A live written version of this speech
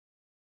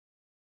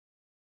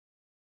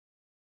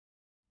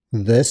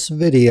This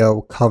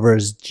video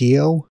covers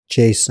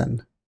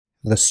GeoJSON.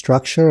 The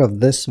structure of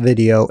this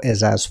video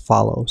is as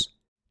follows: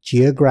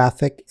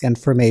 Geographic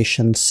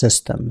Information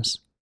Systems,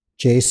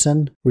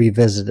 JSON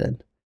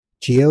Revisited,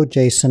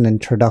 GeoJSON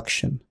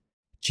Introduction,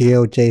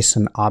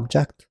 GeoJSON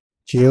Object,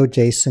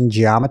 GeoJSON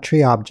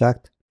Geometry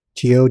Object,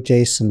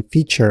 GeoJSON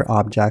Feature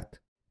Object,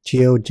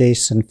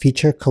 GeoJSON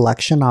Feature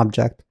Collection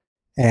Object,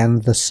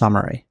 and the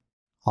summary.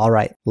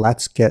 Alright,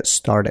 let's get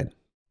started.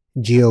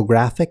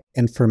 Geographic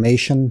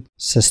Information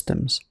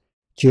Systems.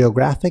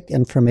 Geographic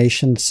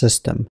Information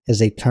System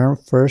is a term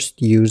first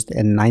used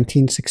in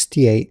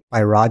 1968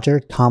 by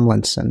Roger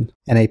Tomlinson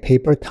in a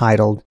paper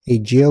titled A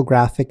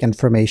Geographic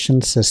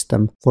Information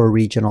System for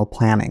Regional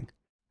Planning.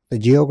 The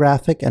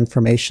Geographic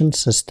Information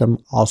System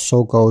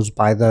also goes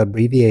by the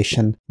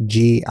abbreviation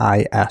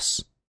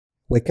GIS.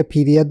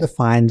 Wikipedia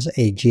defines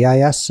a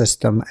GIS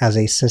system as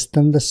a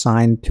system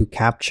designed to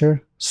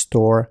capture,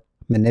 store,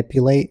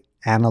 manipulate,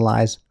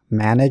 analyze,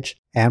 manage,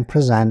 and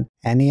present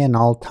any and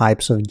all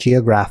types of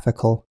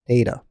geographical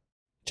data.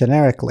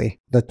 Generically,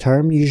 the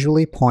term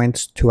usually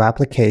points to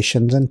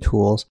applications and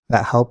tools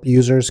that help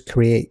users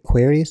create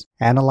queries,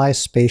 analyze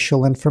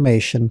spatial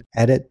information,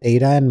 edit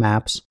data and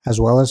maps, as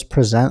well as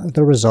present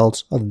the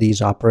results of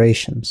these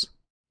operations.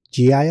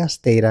 GIS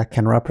data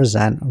can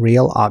represent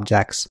real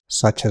objects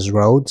such as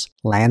roads,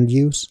 land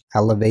use,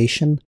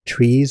 elevation,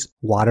 trees,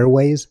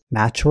 waterways,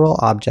 natural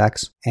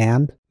objects,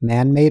 and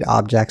man-made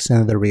objects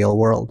in the real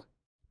world.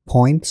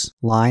 Points,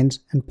 lines,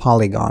 and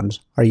polygons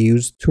are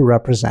used to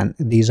represent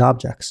these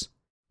objects.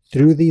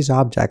 Through these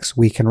objects,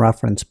 we can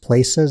reference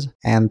places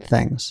and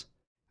things.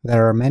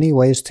 There are many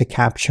ways to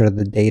capture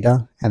the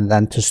data and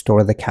then to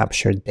store the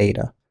captured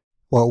data.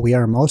 What we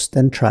are most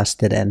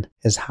interested in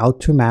is how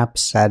to map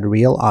said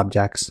real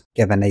objects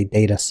given a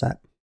data set.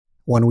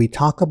 When we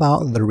talk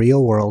about the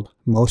real world,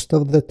 most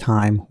of the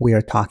time we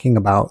are talking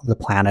about the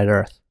planet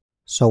Earth.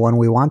 So when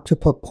we want to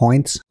put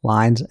points,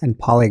 lines, and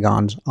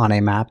polygons on a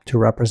map to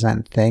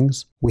represent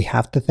things, we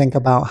have to think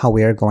about how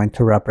we are going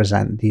to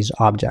represent these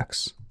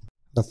objects.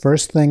 The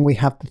first thing we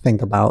have to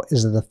think about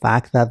is the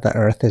fact that the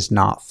Earth is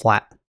not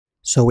flat.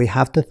 So we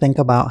have to think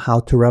about how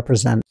to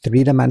represent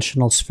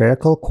three-dimensional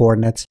spherical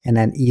coordinates in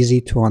an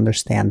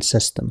easy-to-understand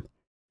system.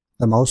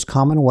 The most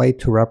common way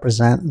to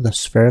represent the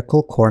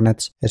spherical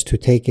coordinates is to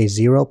take a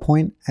 0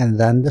 point and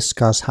then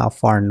discuss how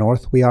far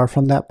north we are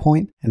from that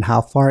point, and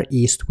how far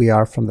east we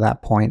are from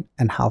that point,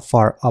 and how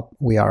far up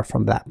we are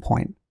from that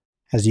point.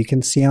 As you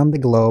can see on the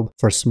globe,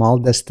 for small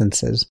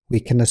distances,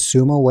 we can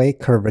assume away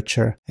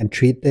curvature and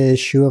treat the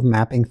issue of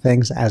mapping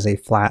things as a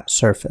flat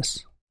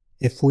surface.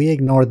 If we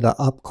ignore the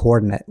up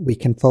coordinate, we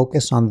can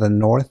focus on the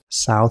north,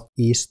 south,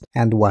 east,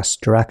 and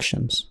west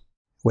directions,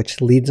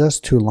 which leads us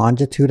to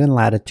longitude and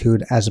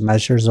latitude as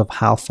measures of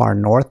how far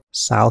north,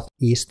 south,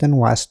 east, and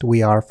west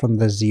we are from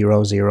the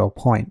 0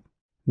 point.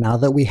 Now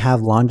that we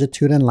have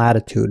longitude and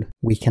latitude,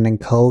 we can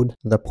encode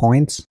the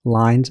points,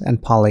 lines,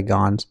 and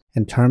polygons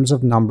in terms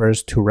of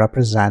numbers to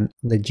represent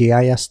the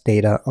GIS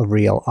data of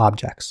real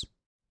objects,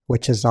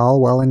 which is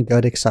all well and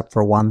good except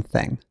for one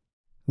thing.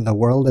 The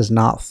world is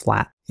not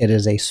flat, it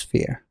is a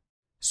sphere.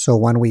 So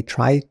when we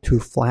try to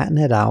flatten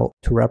it out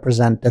to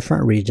represent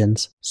different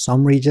regions,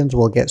 some regions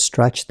will get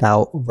stretched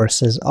out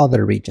versus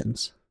other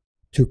regions.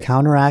 To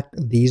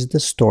counteract these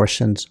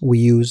distortions, we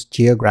use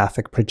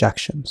geographic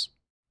projections.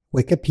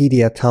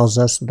 Wikipedia tells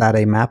us that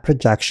a map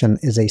projection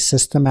is a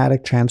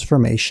systematic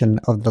transformation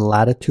of the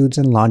latitudes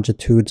and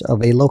longitudes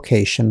of a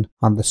location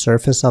on the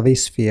surface of a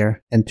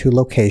sphere into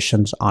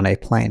locations on a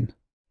plane.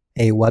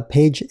 A web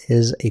page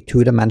is a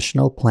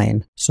two-dimensional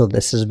plane, so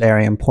this is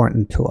very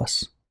important to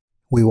us.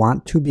 We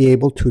want to be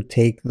able to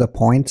take the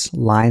points,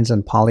 lines,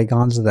 and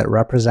polygons that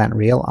represent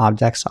real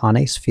objects on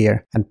a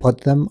sphere and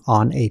put them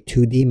on a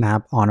 2D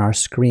map on our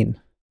screen.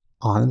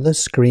 On the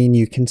screen,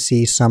 you can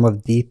see some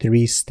of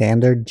D3's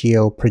standard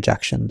geo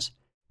projections.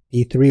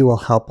 D3 will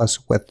help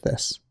us with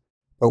this,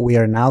 but we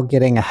are now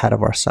getting ahead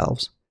of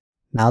ourselves.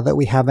 Now that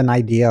we have an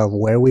idea of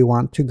where we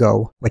want to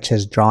go, which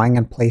is drawing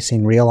and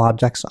placing real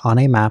objects on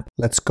a map,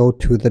 let's go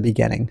to the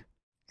beginning.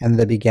 And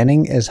the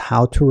beginning is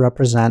how to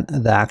represent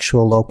the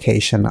actual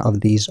location of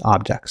these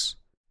objects,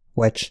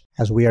 which,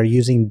 as we are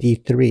using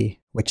D3,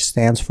 which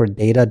stands for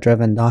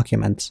Data-Driven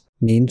Documents,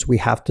 means we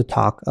have to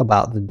talk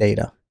about the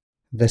data.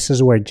 This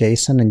is where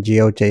JSON and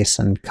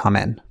GeoJSON come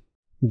in.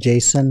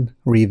 JSON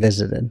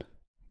Revisited.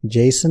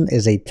 JSON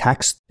is a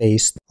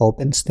text-based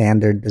open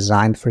standard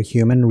designed for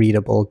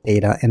human-readable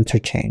data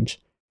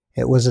interchange.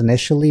 It was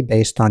initially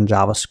based on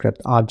JavaScript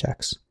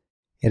objects.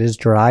 It is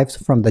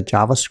derived from the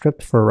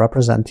JavaScript for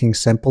representing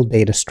simple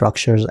data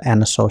structures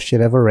and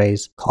associative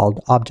arrays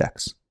called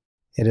objects.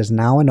 It is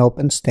now an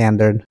open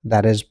standard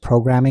that is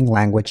programming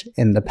language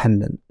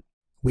independent.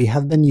 We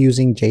have been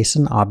using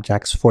JSON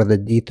objects for the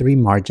D3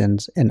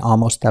 margins in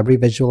almost every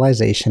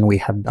visualization we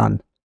have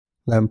done.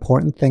 The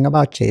important thing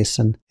about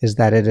JSON is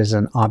that it is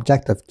an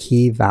object of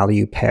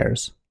key-value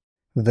pairs.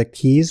 The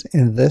keys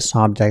in this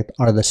object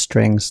are the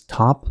strings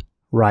top,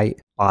 right,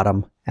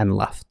 bottom, and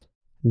left.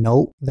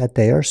 Note that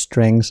they are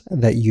strings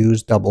that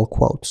use double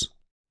quotes.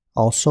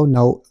 Also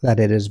note that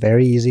it is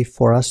very easy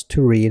for us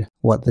to read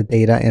what the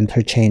data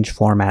interchange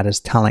format is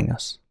telling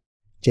us.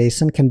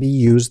 JSON can be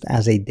used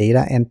as a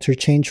data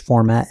interchange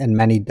format in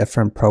many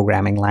different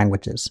programming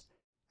languages.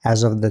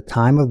 As of the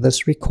time of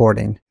this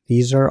recording,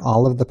 these are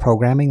all of the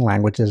programming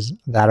languages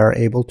that are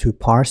able to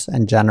parse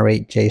and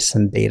generate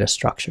JSON data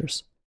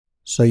structures.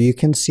 So you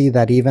can see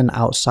that even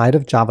outside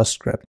of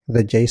JavaScript,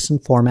 the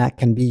JSON format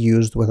can be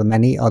used with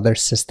many other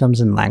systems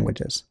and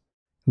languages.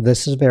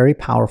 This is very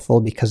powerful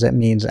because it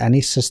means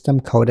any system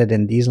coded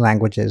in these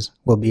languages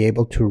will be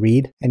able to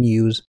read and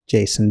use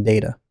JSON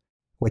data,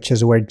 which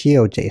is where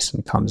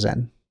GeoJSON comes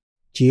in.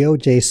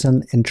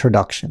 GeoJSON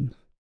Introduction.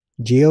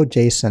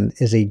 GeoJSON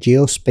is a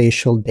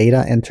geospatial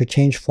data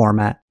interchange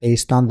format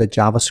based on the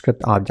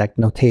JavaScript object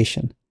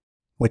notation,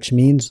 which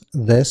means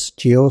this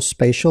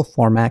geospatial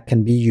format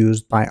can be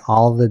used by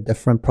all the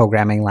different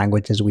programming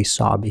languages we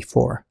saw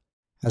before,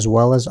 as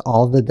well as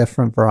all the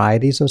different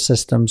varieties of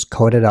systems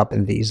coded up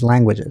in these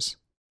languages.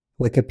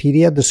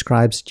 Wikipedia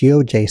describes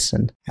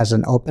GeoJSON as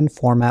an open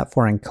format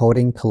for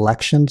encoding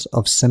collections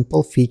of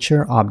simple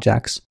feature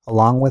objects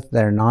along with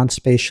their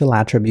non-spatial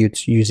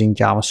attributes using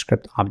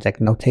JavaScript object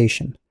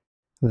notation.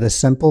 The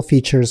simple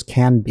features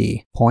can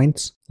be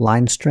points,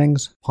 line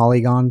strings,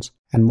 polygons,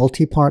 and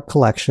multi-part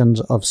collections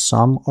of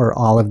some or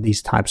all of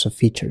these types of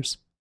features,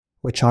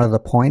 which are the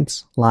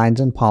points,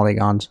 lines, and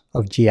polygons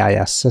of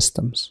GIS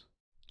systems.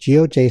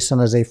 GeoJSON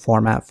is a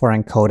format for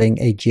encoding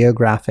a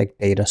geographic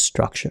data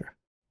structure.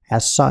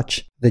 As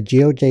such, the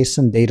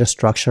GeoJSON data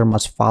structure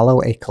must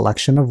follow a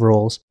collection of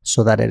rules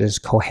so that it is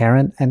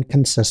coherent and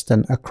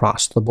consistent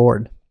across the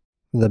board.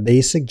 The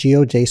basic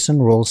GeoJSON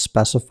rules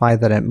specify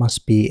that it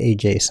must be a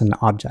JSON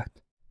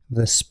object.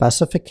 The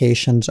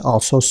specifications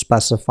also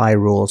specify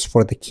rules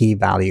for the key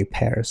value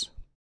pairs.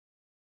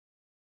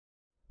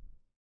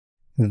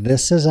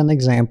 This is an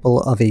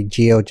example of a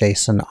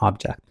GeoJSON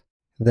object.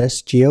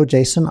 This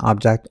GeoJSON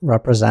object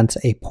represents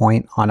a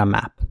point on a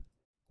map.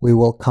 We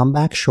will come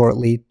back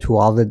shortly to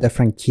all the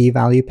different key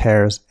value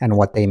pairs and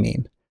what they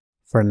mean.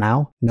 For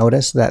now,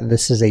 notice that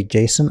this is a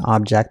JSON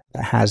object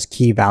that has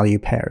key value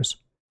pairs.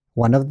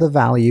 One of the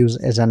values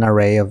is an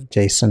array of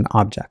JSON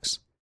objects.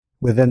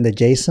 Within the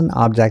JSON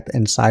object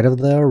inside of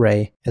the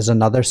array is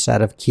another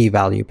set of key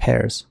value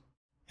pairs.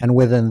 And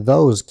within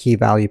those key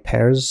value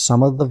pairs,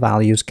 some of the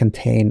values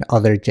contain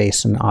other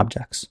JSON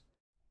objects.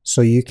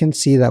 So you can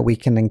see that we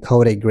can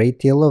encode a great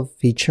deal of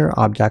feature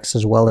objects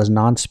as well as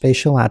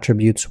non-spatial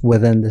attributes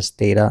within this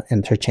data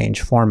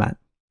interchange format.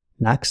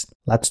 Next,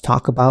 let's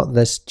talk about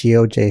this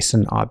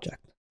GeoJSON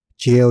object.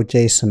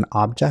 GeoJSON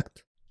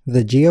object.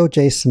 The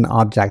GeoJSON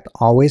object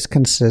always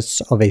consists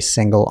of a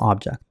single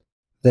object.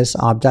 This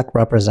object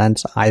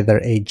represents either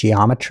a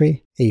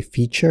geometry, a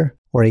feature,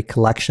 or a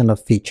collection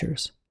of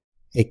features.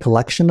 A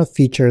collection of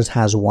features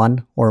has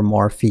one or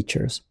more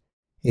features.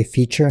 A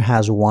feature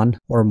has one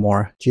or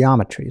more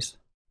geometries.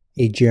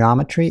 A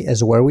geometry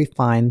is where we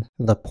find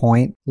the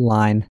point,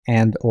 line,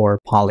 and/or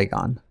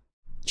polygon.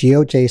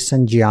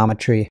 GeoJSON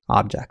geometry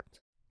object.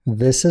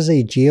 This is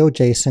a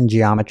GeoJSON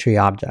geometry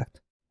object.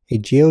 A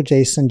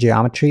GeoJSON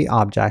geometry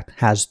object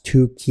has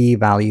two key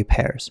value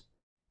pairs.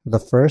 The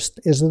first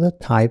is the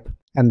type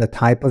and the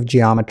type of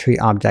geometry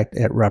object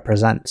it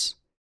represents.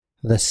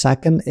 The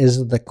second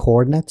is the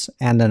coordinates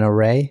and an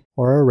array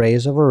or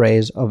arrays of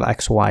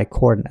XY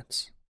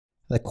coordinates.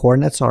 The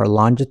coordinates are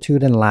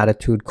longitude and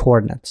latitude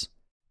coordinates.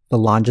 The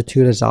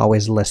longitude is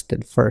always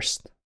listed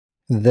first.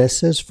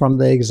 This is from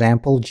the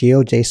example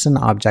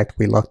GeoJSON object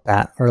we looked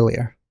at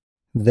earlier.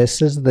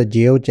 This is the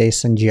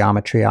GeoJSON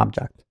geometry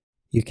object.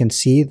 You can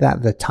see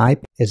that the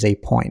type is a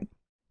point.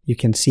 You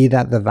can see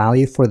that the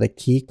value for the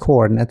key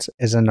coordinates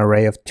is an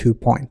array of 2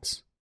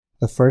 points.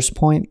 The first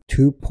point,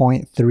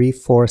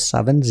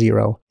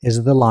 2.3470,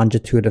 is the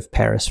longitude of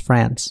Paris,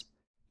 France.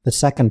 The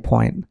second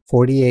point,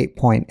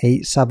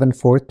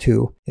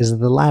 48.8742, is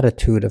the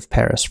latitude of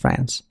Paris,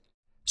 France.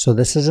 So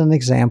this is an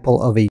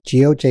example of a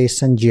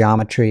GeoJSON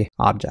geometry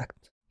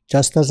object.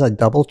 Just as a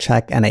double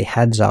check and a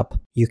heads up,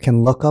 you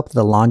can look up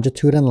the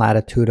longitude and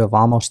latitude of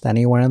almost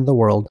anywhere in the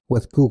world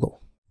with Google.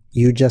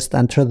 You just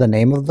enter the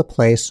name of the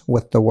place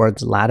with the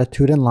words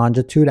latitude and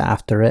longitude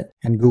after it,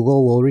 and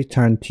Google will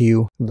return to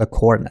you the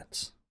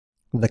coordinates.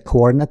 The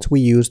coordinates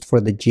we used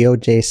for the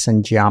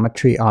GeoJSON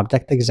geometry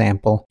object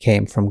example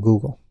came from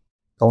Google.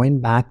 Going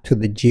back to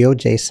the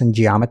GeoJSON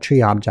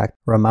geometry object,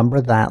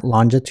 remember that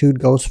longitude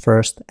goes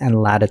first and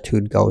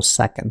latitude goes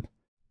second.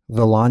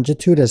 The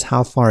longitude is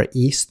how far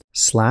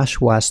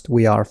east/west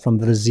we are from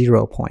the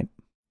 0 point.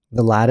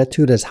 The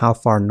latitude is how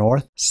far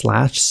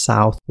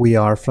north/south we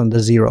are from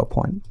the 0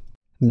 point.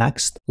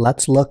 Next,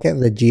 let's look at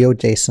the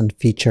GeoJSON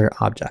feature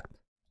object.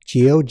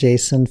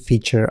 GeoJSON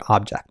feature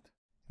object.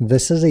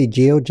 This is a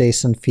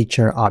GeoJSON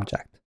feature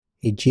object.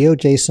 A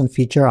GeoJSON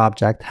feature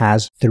object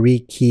has 3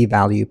 key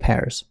value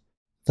pairs.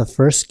 The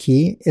first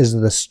key is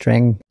the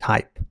string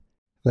type.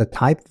 The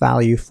type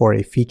value for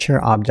a feature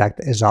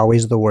object is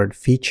always the word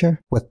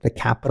feature with the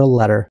capital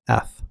letter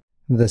F.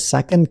 The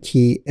second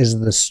key is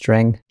the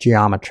string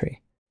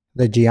geometry.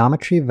 The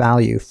geometry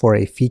value for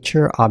a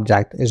feature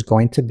object is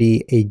going to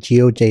be a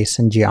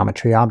GeoJSON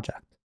geometry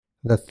object.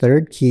 The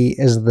third key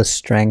is the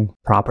string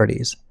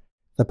properties.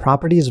 The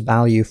properties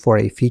value for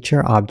a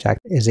feature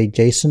object is a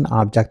JSON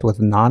object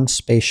with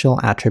non-spatial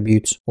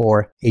attributes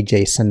or a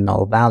JSON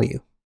null value.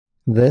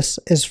 This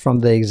is from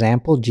the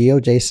example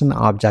GeoJSON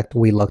object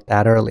we looked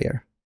at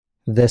earlier.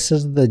 This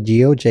is the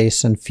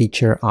GeoJSON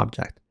feature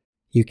object.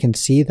 You can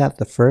see that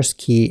the first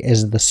key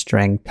is the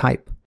string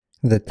type.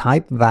 The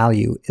type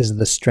value is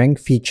the string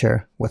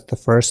feature with the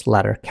first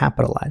letter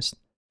capitalized.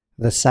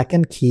 The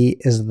second key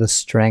is the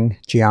string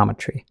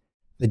geometry.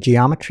 The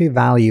geometry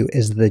value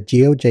is the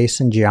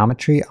GeoJSON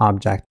geometry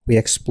object we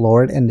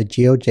explored in the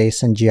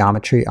GeoJSON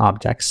geometry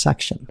objects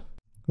section.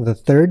 The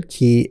third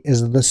key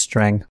is the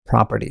string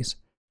properties.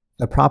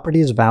 The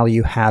properties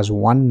value has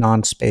one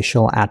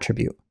non-spatial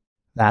attribute.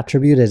 The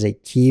attribute is a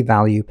key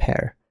value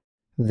pair.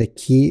 The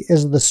key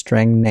is the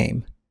string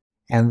name,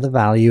 and the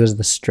value is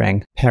the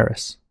string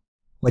Paris,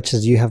 which,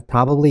 as you have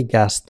probably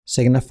guessed,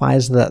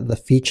 signifies that the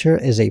feature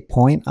is a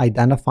point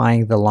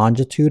identifying the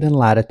longitude and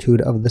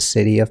latitude of the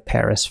city of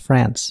Paris,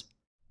 France.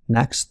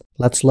 Next,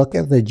 let's look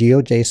at the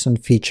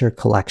GeoJSON feature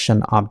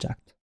collection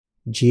object.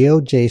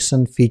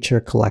 GeoJSON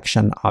feature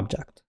collection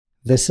object.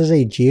 This is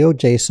a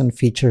GeoJSON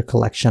feature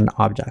collection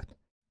object.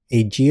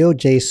 A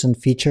GeoJSON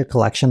feature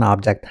collection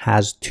object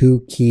has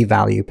two key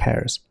value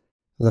pairs.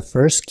 The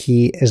first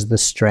key is the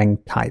string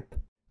type.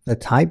 The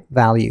type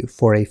value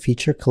for a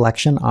feature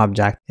collection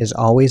object is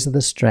always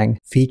the string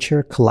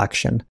feature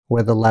collection,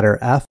 where the letter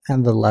F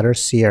and the letter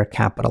C are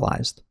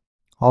capitalized.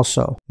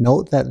 Also,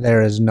 note that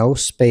there is no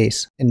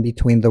space in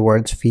between the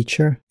words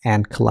feature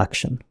and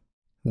collection.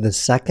 The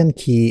second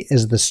key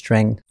is the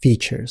string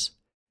features.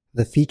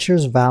 The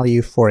features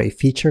value for a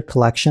feature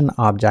collection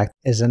object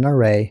is an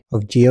array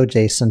of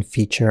GeoJSON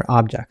feature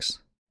objects.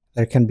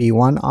 There can be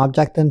one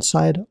object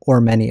inside or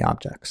many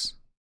objects.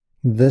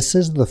 This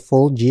is the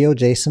full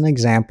GeoJSON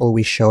example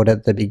we showed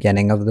at the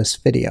beginning of this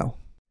video.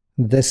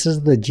 This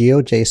is the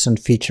GeoJSON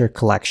feature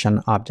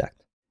collection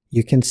object.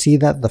 You can see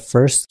that the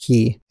first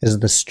key is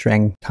the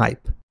string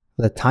type.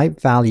 The type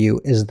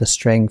value is the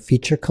string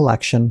feature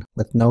collection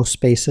with no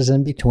spaces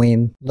in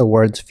between the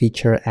words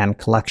feature and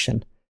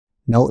collection.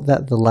 Note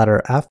that the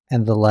letter F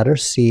and the letter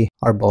C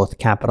are both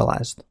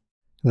capitalized.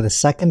 The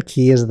second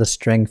key is the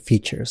string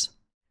features.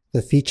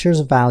 The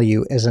features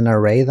value is an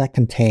array that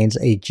contains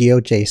a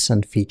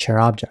GeoJSON feature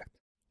object.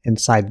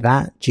 Inside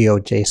that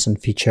GeoJSON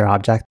feature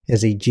object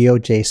is a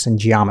GeoJSON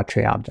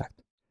geometry object.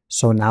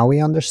 So now we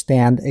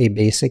understand a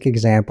basic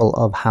example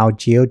of how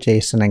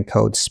GeoJSON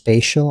encodes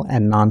spatial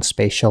and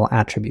non-spatial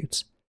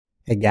attributes.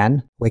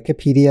 Again,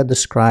 Wikipedia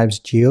describes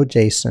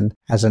GeoJSON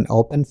as an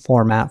open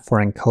format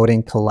for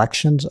encoding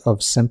collections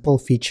of simple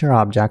feature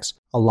objects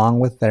along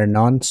with their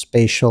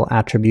non-spatial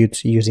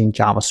attributes using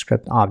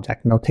JavaScript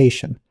object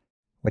notation,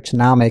 which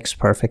now makes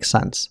perfect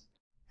sense.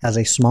 As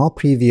a small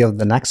preview of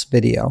the next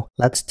video,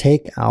 let's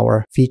take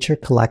our feature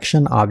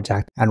collection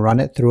object and run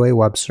it through a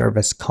web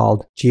service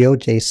called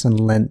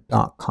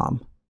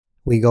GeoJSONlint.com.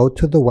 We go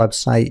to the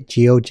website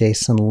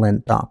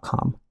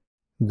GeoJSONlint.com.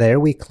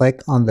 There we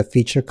click on the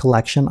feature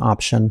collection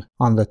option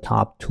on the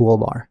top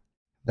toolbar.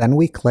 Then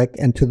we click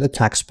into the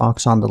text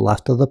box on the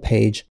left of the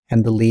page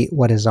and delete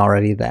what is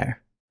already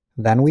there.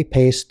 Then we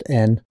paste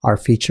in our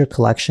feature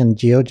collection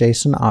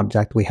GeoJSON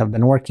object we have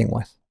been working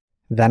with.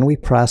 Then we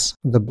press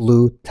the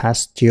blue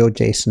Test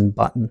GeoJSON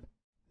button.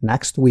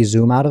 Next, we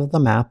zoom out of the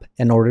map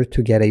in order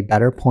to get a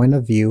better point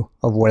of view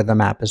of where the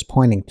map is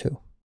pointing to.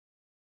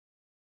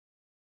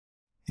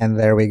 And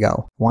there we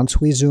go.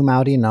 Once we zoom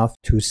out enough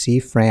to see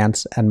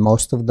France and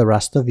most of the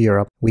rest of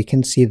Europe, we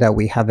can see that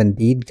we have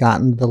indeed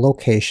gotten the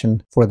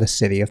location for the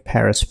city of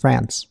Paris,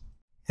 France.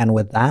 And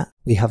with that,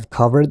 we have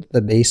covered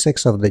the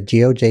basics of the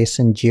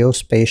GeoJSON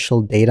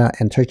geospatial data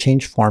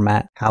interchange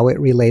format, how it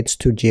relates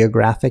to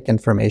geographic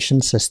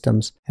information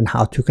systems, and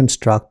how to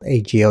construct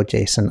a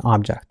GeoJSON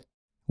object.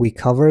 We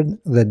covered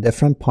the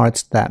different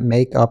parts that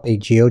make up a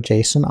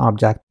GeoJSON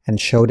object and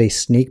showed a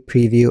sneak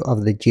preview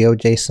of the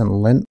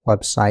GeoJSON lint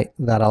website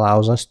that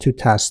allows us to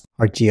test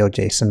our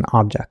GeoJSON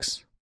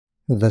objects.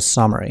 The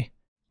summary.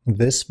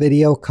 This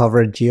video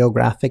covered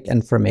geographic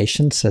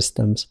information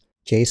systems,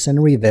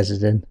 JSON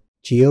Revisited,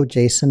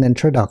 GeoJSON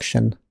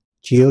Introduction,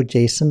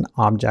 GeoJSON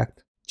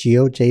Object,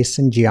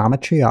 GeoJSON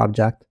Geometry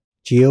Object,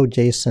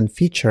 GeoJSON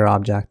Feature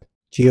Object,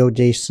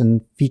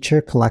 GeoJSON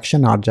Feature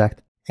Collection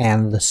Object,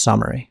 and the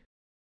summary.